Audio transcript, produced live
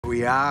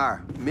we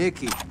are.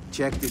 Mickey,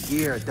 check the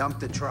gear, dump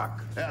the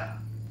truck. Yeah.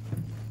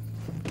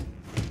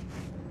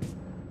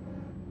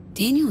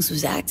 Daniels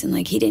was acting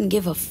like he didn't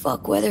give a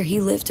fuck whether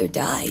he lived or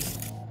died.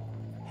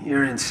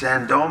 Here in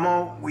San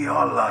Domo, we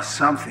all lost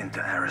something to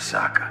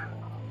Arasaka.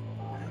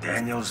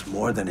 Daniels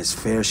more than his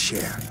fair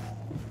share.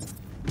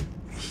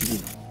 He...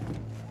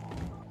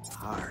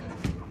 hard.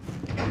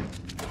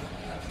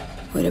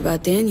 What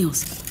about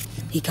Daniels?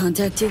 He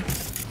contact you?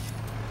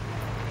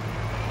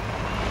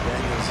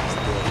 Daniels is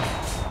dead.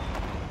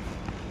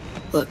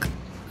 Look,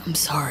 I'm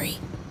sorry.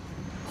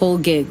 Whole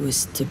gig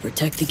was to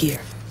protect the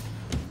gear.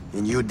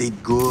 And you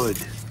did good.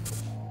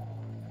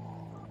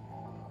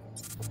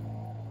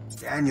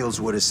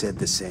 Daniels would have said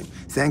the same.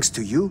 Thanks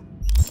to you,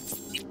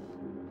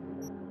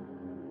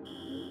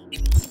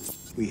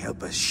 we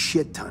help a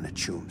shit ton of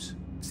chooms.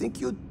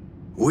 Think you'd...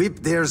 Whip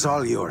there's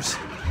all yours.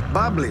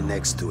 Bubbly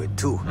next to it,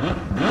 too.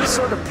 We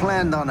sort of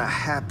planned on a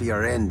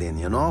happier ending,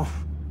 you know?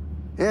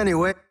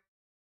 Anyway...